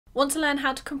Want to learn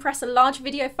how to compress a large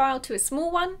video file to a small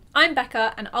one? I'm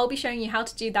Becca and I'll be showing you how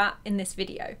to do that in this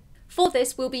video. For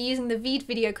this, we'll be using the Veed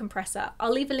Video Compressor.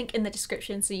 I'll leave a link in the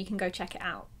description so you can go check it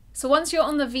out. So once you're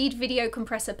on the Veed Video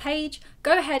Compressor page,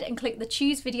 go ahead and click the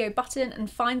Choose Video button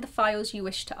and find the files you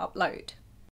wish to upload.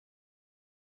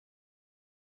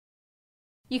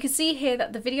 You can see here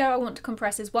that the video I want to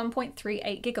compress is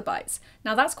 1.38 GB.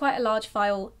 Now that's quite a large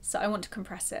file, so I want to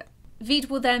compress it. Veed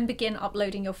will then begin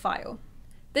uploading your file.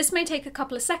 This may take a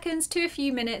couple of seconds to a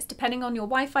few minutes depending on your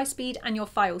Wi-Fi speed and your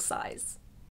file size.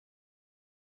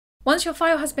 Once your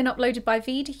file has been uploaded by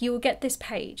Veed, you will get this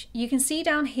page. You can see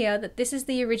down here that this is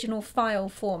the original file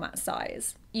format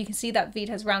size. You can see that Veed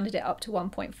has rounded it up to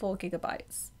 1.4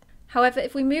 GB. However,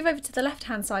 if we move over to the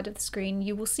left-hand side of the screen,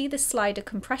 you will see this slider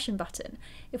compression button.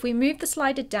 If we move the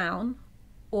slider down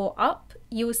or up,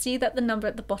 you will see that the number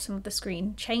at the bottom of the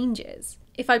screen changes.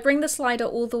 If I bring the slider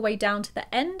all the way down to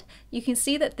the end, you can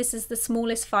see that this is the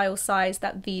smallest file size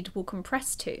that Veed will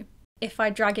compress to. If I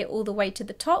drag it all the way to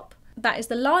the top, that is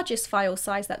the largest file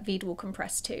size that Veed will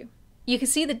compress to. You can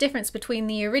see the difference between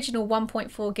the original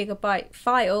 1.4 GB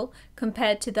file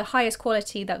compared to the highest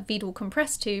quality that Veed will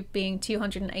compress to being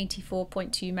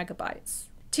 284.2 MB.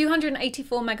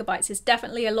 284 MB is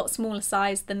definitely a lot smaller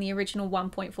size than the original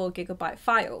 1.4 GB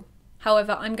file.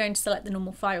 However, I'm going to select the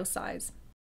normal file size.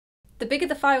 The bigger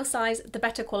the file size, the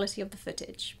better quality of the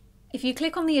footage. If you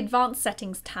click on the Advanced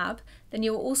Settings tab, then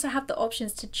you will also have the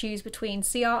options to choose between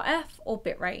CRF or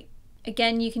bitrate.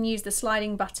 Again, you can use the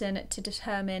sliding button to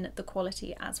determine the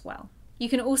quality as well. You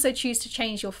can also choose to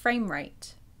change your frame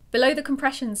rate. Below the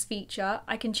compressions feature,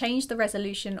 I can change the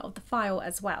resolution of the file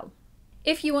as well.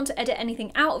 If you want to edit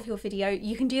anything out of your video,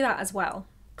 you can do that as well.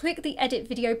 Click the Edit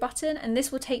Video button and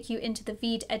this will take you into the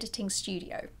Veed Editing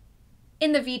Studio.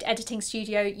 In the Veed Editing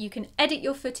Studio, you can edit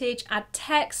your footage, add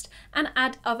text, and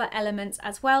add other elements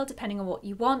as well, depending on what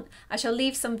you want. I shall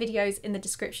leave some videos in the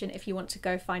description if you want to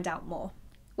go find out more.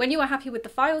 When you are happy with the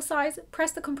file size,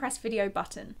 press the Compress Video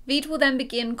button. Veed will then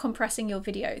begin compressing your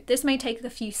video. This may take a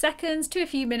few seconds to a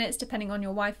few minutes depending on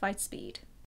your Wi-Fi speed.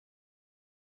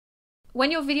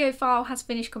 When your video file has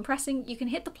finished compressing, you can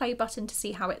hit the play button to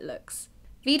see how it looks.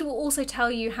 Veed will also tell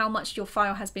you how much your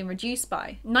file has been reduced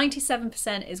by.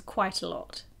 97% is quite a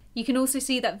lot. You can also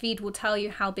see that Veed will tell you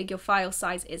how big your file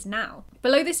size is now.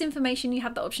 Below this information, you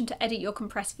have the option to edit your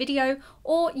compressed video,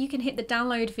 or you can hit the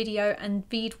download video and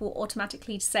Veed will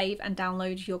automatically save and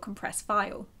download your compressed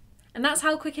file. And that's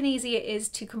how quick and easy it is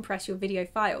to compress your video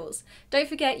files. Don't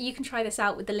forget, you can try this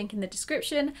out with the link in the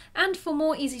description, and for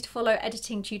more easy to follow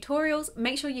editing tutorials,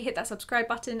 make sure you hit that subscribe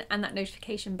button and that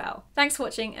notification bell. Thanks for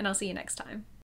watching and I'll see you next time.